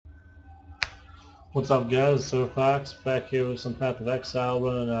What's up guys, so Fox back here with some Path of Exile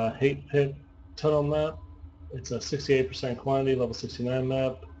running a Hate Pit tunnel map. It's a 68% quantity, level 69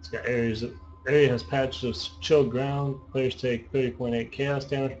 map. It's got areas, area has patches of chilled ground. Players take 30.8 chaos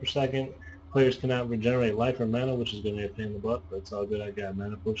damage per second. Players cannot regenerate life or mana, which is going to be a pain in the butt, but it's all good. I got a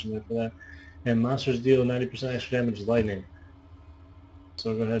mana potion there for that. And monsters deal 90% extra damage with lightning.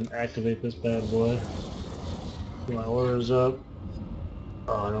 So go ahead and activate this bad boy. Get my orders up.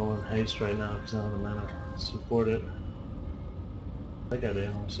 Oh, I don't want haste right now because I don't have the mana to support it. I think I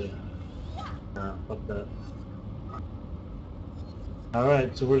do. Let's see. Nah, fuck that.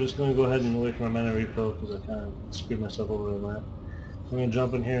 Alright, so we're just going to go ahead and wait for my mana refill because I kind of screwed myself over on that. I'm going to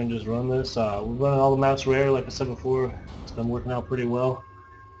jump in here and just run this. We're running all the maps rare, like I said before. It's been working out pretty well.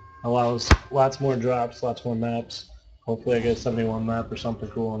 Allows lots more drops, lots more maps. Hopefully I get 71 map or something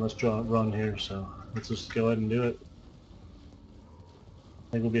cool on this run here, so let's just go ahead and do it.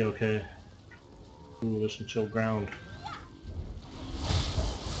 I think we'll be okay. Ooh, there's some chill ground.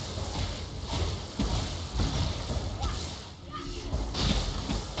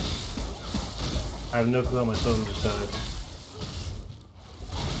 I have no clue how my totem just died.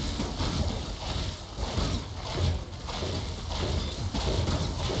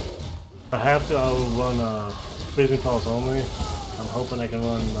 If I have to, I'll run Freezing Pulse only. I'm hoping I can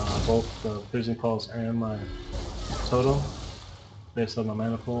run both the Freezing Pulse and my totem based on my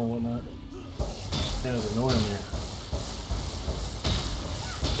mana pool and whatnot. That is annoying me.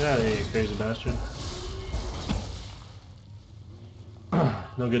 Get out of here, you crazy bastard.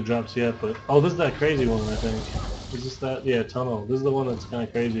 No good drops yet, but... Oh, this is that crazy one, I think. Is this that? Yeah, tunnel. This is the one that's kind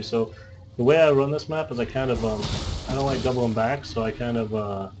of crazy. So, the way I run this map is I kind of, I don't like doubling back, so I kind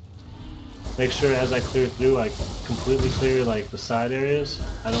of, make sure as I clear through, I completely clear, like, the side areas.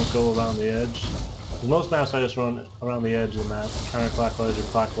 I don't go around the edge. Most maps I just run around the edge of the map, counterclockwise or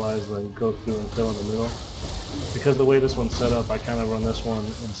clockwise, then go through and fill in the middle. Because the way this one's set up, I kind of run this one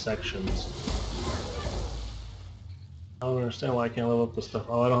in sections. I don't understand why I can't level up this stuff.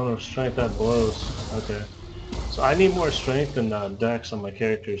 Oh, I don't have strength that blows. Okay. So I need more strength and dex on my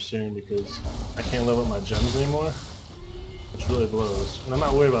characters soon because I can't level up my gems anymore. Which really blows. And I'm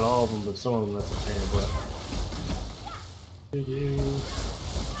not worried about all of them, but some of them that's a pain in the butt.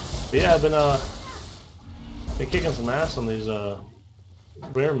 But yeah, I've been kicking some ass on these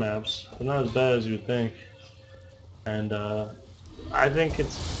rare maps. They're not as bad as you'd think. And I think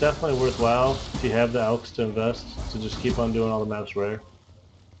it's definitely worthwhile if you have the Elks to invest to just keep on doing all the maps rare.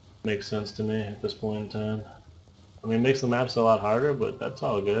 Makes sense to me at this point in time. I mean, it makes the maps a lot harder, but that's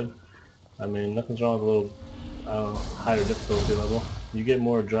all good. I mean, nothing's wrong with a little, I don't know, higher difficulty level. You get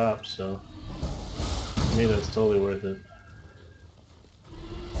more drops, so to me that's totally worth it.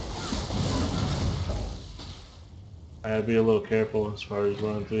 I gotta be a little careful as far as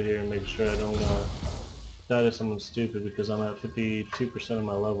running through here and making sure I don't die to someone stupid because I'm at 52% of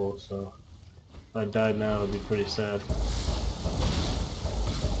my level, so if I died now it would be pretty sad.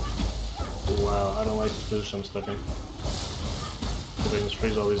 Wow, I don't like the position I'm stuck in. If I can just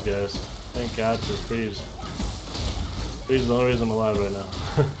freeze all these guys. Thank God for freeze. Freeze is the only reason I'm alive right now.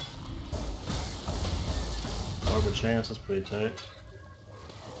 Arbor chance, that's pretty tight.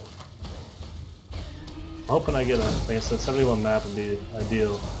 I'm hoping I get a, like I said, 71 map would be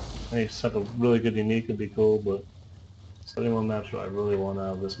ideal. Any type of really good unique would be cool, but 71 maps what I really want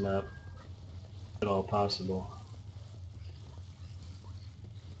out of this map. If at all possible.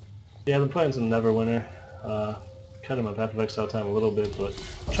 Yeah, I've been playing some Neverwinter. Cutting my Path of Exile time a little bit, but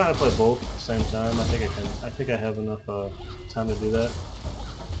I'm trying to play both at the same time. I think I have enough time to do that.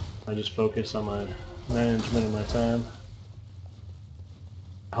 I just focus on my management of my time.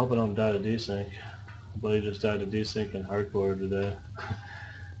 I hope I don't die to desync. But he just died to desync in hardcore today.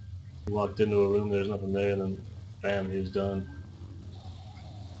 He walked into a room, there's nothing there, and then bam, he's done.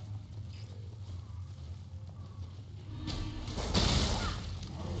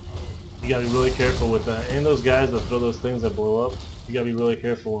 You gotta be really careful with that. And those guys that throw those things that blow up, you gotta be really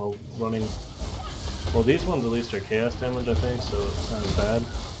careful while running. Well, these ones at least are chaos damage, I think, so it's not as bad.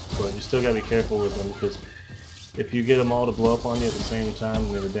 But you still gotta be careful with them because if you get them all to blow up on you at the same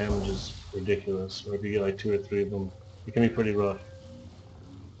time, then the damage is ridiculous. Or if you get like 2 or 3 of them, it can be pretty rough.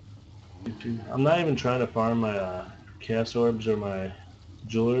 I'm not even trying to farm my chaos orbs or my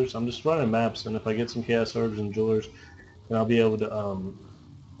jewelers. I'm just running maps, and if I get some chaos orbs and jewelers, then I'll be able to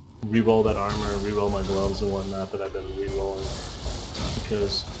re-roll that armor, re-roll my gloves and whatnot that I've been re-rolling.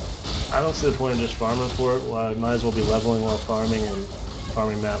 Because I don't see the point of just farming for it. Well, I might as well be leveling while farming and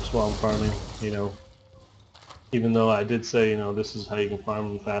farming maps while I'm farming, you know. Even though I did say, you know, this is how you can farm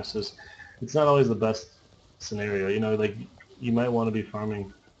them fastest, it's not always the best scenario. You know, like, you might want to be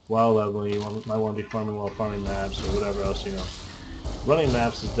farming while leveling, you might want to be farming while farming maps or whatever else, you know. Running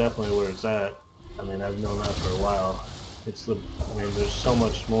maps is definitely where it's at. I mean, I've known that for a while. I mean, there's so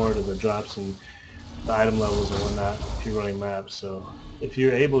much more to the drops and the item levels and whatnot if you're running maps. So if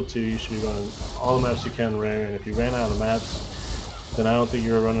you're able to, you should be running all the maps you can rare. And if you ran out of maps, then I don't think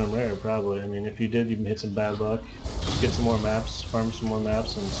you were running them rare, probably. I mean, if you did, you can hit some bad luck. Just get some more maps, farm some more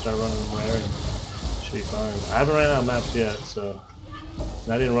maps, and start running them rare, and you should be fine. I haven't ran out of maps yet, so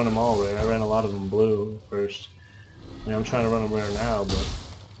and I didn't run them all rare. I ran a lot of them blue first. I mean, I'm trying to run them rare now, but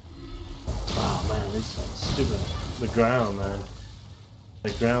oh man, these stupid the ground, man.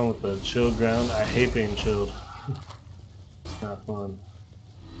 The ground with the chilled ground. I hate being chilled. It's not fun.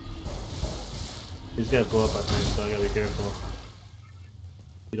 These guys blow up, I think, so I gotta be careful.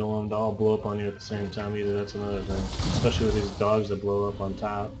 You don't want them to all blow up on you at the same time either. That's another thing. Especially with these dogs that blow up on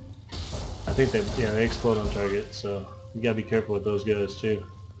top. I think they explode on target, so you gotta be careful with those guys too.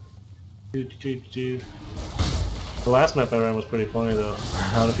 The last map I ran was pretty funny though.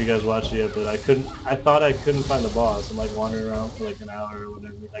 I don't know if you guys watched it yet, but I thought I couldn't find the boss. I'm like wandering around for like an hour or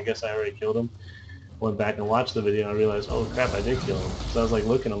whatever. I guess I already killed him. Went back and watched the video and I realized, oh crap, I did kill him. So I was like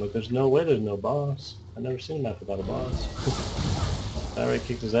looking, I'm like, there's no way there's no boss. I've never seen a map without a boss. I already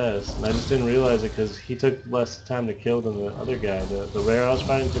kicked his ass. And I just didn't realize it because he took less time to kill than the other guy. The rare I was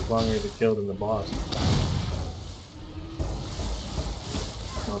fighting took longer to kill than the boss.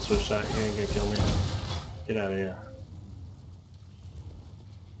 I'll switch shot, he ain't gonna kill me. Get out of here.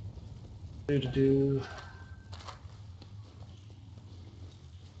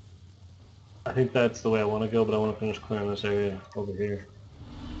 I think that's the way I want to go, but I want to finish clearing this area over here.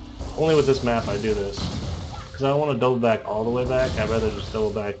 Only with this map I do this. Because I don't want to double back all the way back, I'd rather just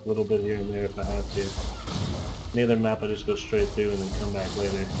double back a little bit here and there if I have to. Any other map I just go straight through and then come back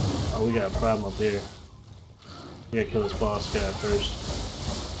later. Oh, we got a problem up here. We gotta kill this boss guy first.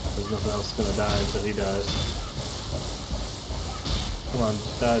 There's nothing else gonna die until he dies. Come on,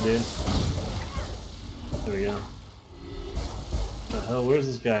 just die, dude. There we go. What the hell, where's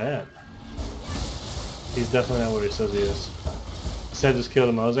this guy at? He's definitely not where he says he is. He said I just killed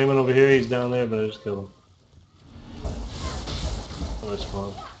him. I was aiming over here, he's down there, but I just killed him. Oh, that's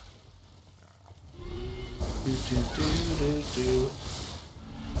fun.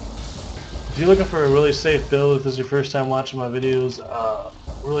 If you're looking for a really safe build, if this is your first time watching my videos,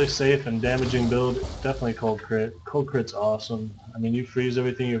 really safe and damaging build, definitely Cold Crit. Cold Crit's awesome. I mean, you freeze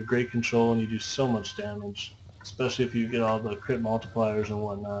everything, you have great control, and you do so much damage. Especially if you get all the crit multipliers and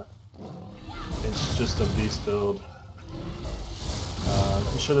whatnot. It's just a beast build.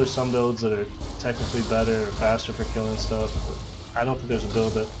 I'm sure there's some builds that are technically better or faster for killing stuff, but I don't think there's a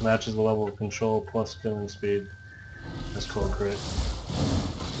build that matches the level of control plus killing speed as Cold Crit.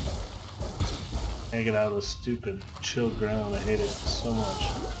 Can't get out of this stupid chilled ground. I hate it so much.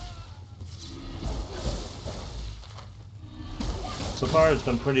 So far it's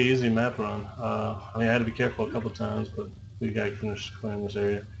been pretty easy map run. I mean, I had to be careful a couple times, but we gotta finish clearing this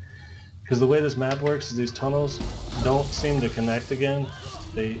area. Because the way this map works is these tunnels don't seem to connect again.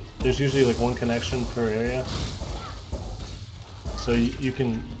 There's usually like one connection per area. So you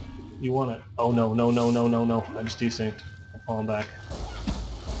want to, oh no, I just desynced. I'm falling back.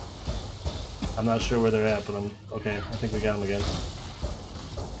 I'm not sure where they're at, but okay, I think we got them again.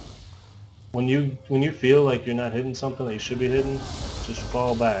 When you feel like you're not hitting something that you should be hitting, just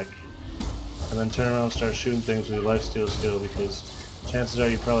fall back. And then turn around and start shooting things with your lifesteal skill, because chances are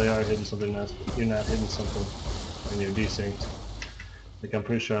you probably are hitting something you're not hitting something when you're desynced. Like I'm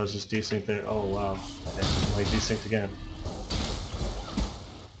pretty sure I was just desynced there. Oh wow. Okay. I'm like desynced again.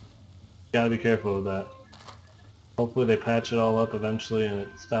 Gotta be careful with that. Hopefully they patch it all up eventually and it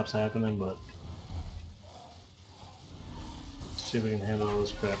stops happening, but let's see if we can handle all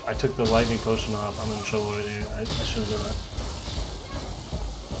this crap. I took the lightning potion off. I'm in trouble right here. I should have done that.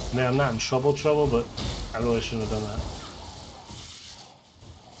 I mean, I'm not in trouble, but I really shouldn't have done that.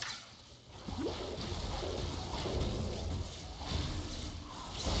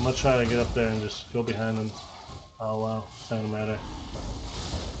 I'm gonna try to get up there and just go behind them. Oh wow, doesn't matter.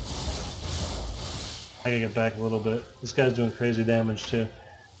 I gotta get back a little bit. This guy's doing crazy damage too.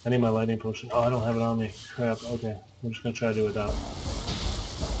 I need my lightning potion. Oh, I don't have it on me. Crap, okay. I'm just gonna try to do it without.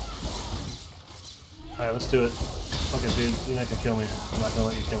 Alright, let's do it. Okay, dude, you're not gonna kill me. I'm not gonna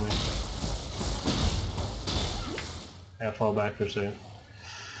let you kill me. I gotta fall back for a second.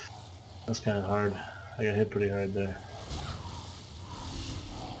 That's kinda hard. I got hit pretty hard there.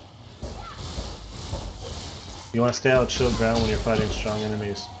 You wanna stay out of chilled ground when you're fighting strong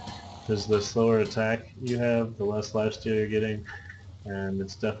enemies. Because the slower attack you have, the less lifesteal you're getting, and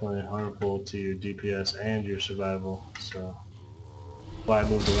it's definitely harmful to your DPS and your survival. So why I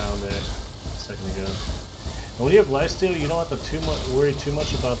moved around there a second ago. And when you have lifesteal, you don't have to worry too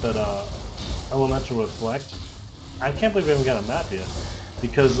much about that elemental reflect. I can't believe we haven't got a map yet,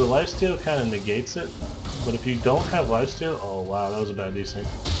 because the lifesteal kind of negates it. But if you don't have lifesteal, oh wow, that was a bad desync.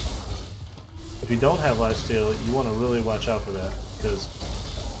 If you don't have lifesteal, you want to really watch out for that, because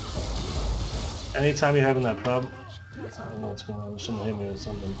anytime you're having that problem, I don't know what's going on. Someone hit me with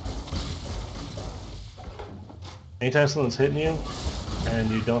something. Anytime someone's hitting you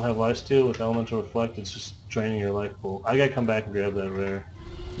and you don't have lifesteal with elemental reflect, it's just draining your life pool. I gotta come back and grab that rare.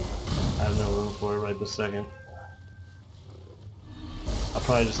 I have no room for it right this second. I'll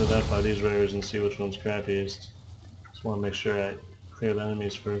probably just identify these rares and see which one's crappiest. Just want to make sure I clear the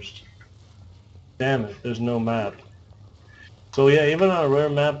enemies first. Damn it, there's no map. So yeah, even on a rare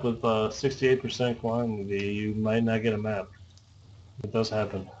map with 68% quantity, you might not get a map. It does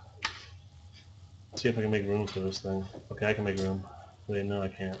happen. Let's see if I can make room for this thing. Okay, I can make room. Wait, no I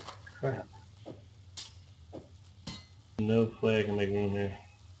can't. Crap. No way I can make room here.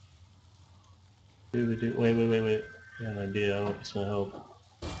 Wait. I got an idea. I don't know if it's going to help.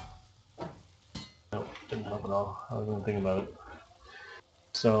 Nope, didn't help at all. I was going to think about it.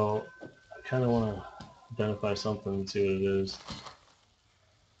 So, I kind of want to identify something and see what it is.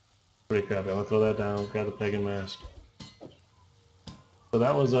 Pretty crappy. I'm going to throw that down, grab the pagan mask. So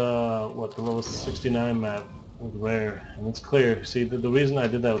that was, what, the level 69 map with rare, and it's clear. See, the reason I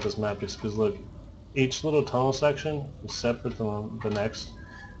did that with this map is because, look, each little tunnel section is separate from the next.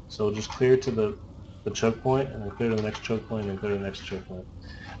 So just clear to the choke point, and then clear to the next choke point, and then clear to the next choke point.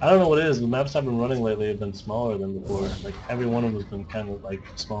 I don't know what it is. The maps I've been running lately have been smaller than before. Like, every one of them has been kind of like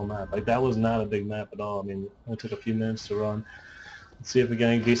a small map. Like, that was not a big map at all. I mean, it only took a few minutes to run. Let's see if we get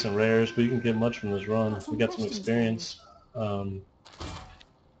any decent rares, but you can get much from this run. We got some experience. Let's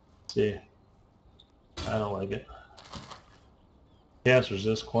see. I don't like it. Chaos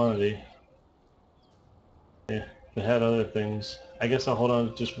resist quantity. Yeah, if it had other things. I guess I'll hold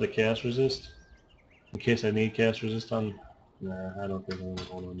on just for the chaos resist. In case I need chaos resist on... Nah, I don't think I'm going to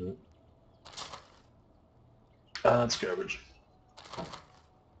hold on to it. That's garbage.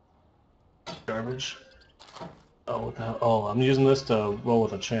 Garbage. Oh, what the hell? Oh, I'm using this to roll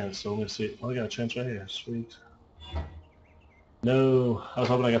with a chance, so let me see. Oh, I got a chance right here. Sweet. No, I was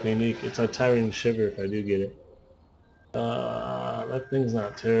hoping I got the unique. It's a Tyrant Shiver if I do get it. That thing's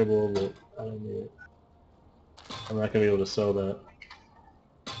not terrible, but I don't need it. I'm not going to be able to sell that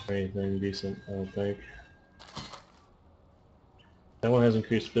or anything decent, I don't think. That one has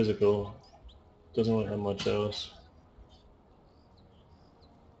increased physical. Doesn't really have much else.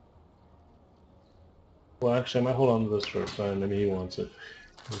 Well, actually, I might hold on to this for a friend. Maybe he wants it.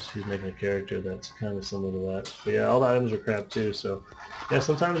 He's making a character that's kind of similar to that. But yeah, all the items are crap too, so... Yeah,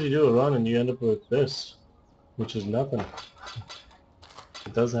 sometimes you do a run and you end up with this, which is nothing.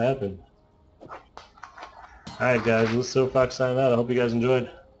 It does happen. Alright guys, this is Silver Fox signing out. I hope you guys enjoyed.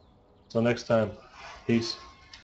 Until next time, peace.